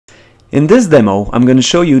In this demo, I'm going to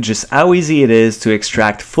show you just how easy it is to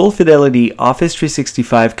extract full-fidelity Office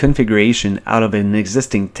 365 configuration out of an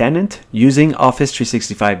existing tenant using Office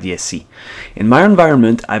 365 DSC. In my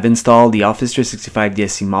environment, I've installed the Office 365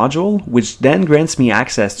 DSC module, which then grants me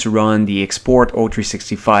access to run the export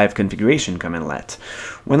O365 configuration commandlet.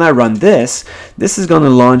 When I run this is going to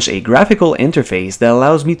launch a graphical interface that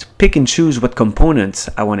allows me to pick and choose what components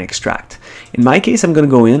I want to extract. In my case, I'm going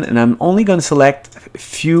to go in and I'm only going to select a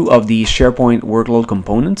few of the SharePoint workload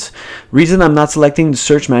components. Reason I'm not selecting the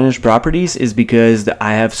search managed properties is because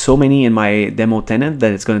I have so many in my demo tenant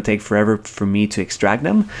that it's going to take forever for me to extract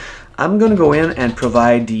them. I'm going to go in and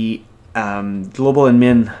provide the global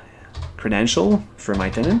admin credential for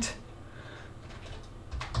my tenant.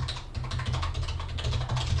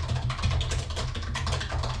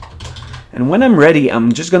 And when I'm ready,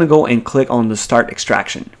 I'm just going to go and click on the Start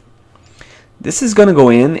Extraction. This is going to go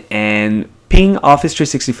in and ping Office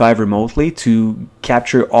 365 remotely to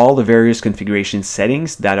capture all the various configuration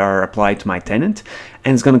settings that are applied to my tenant,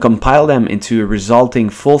 and it's going to compile them into a resulting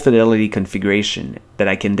full fidelity configuration that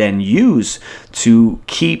I can then use to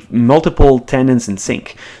keep multiple tenants in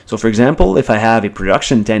sync. So for example, if I have a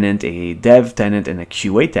production tenant, a dev tenant, and a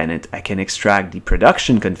QA tenant, I can extract the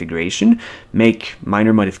production configuration, make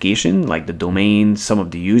minor modification like the domain, some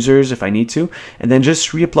of the users if I need to, and then just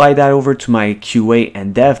reapply that over to my QA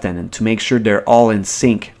and dev tenant to make sure they're all in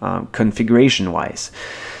sync configuration wise.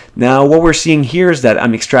 Now what we're seeing here is that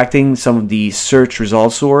I'm extracting some of the search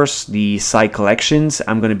result source, the site collections.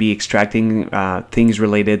 I'm going to be extracting things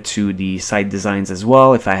related to the site designs as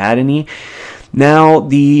well if I had any. Now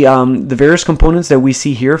the various components that we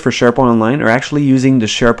see here for SharePoint Online are actually using the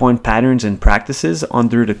SharePoint patterns and practices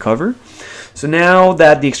under the cover. So now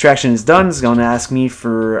that the extraction is done, it's going to ask me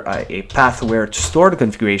for a path where to store the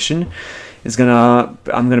configuration. I'm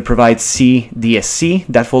gonna provide CDSC.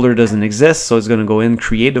 That folder doesn't exist, so it's gonna go in,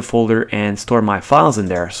 create the folder, and store my files in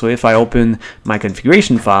there. So if I open my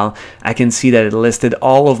configuration file, I can see that it listed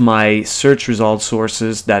all of my search result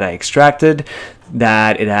sources that I extracted,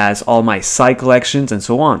 that it has all my site collections, and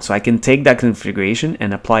so on. So I can take that configuration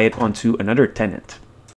and apply it onto another tenant.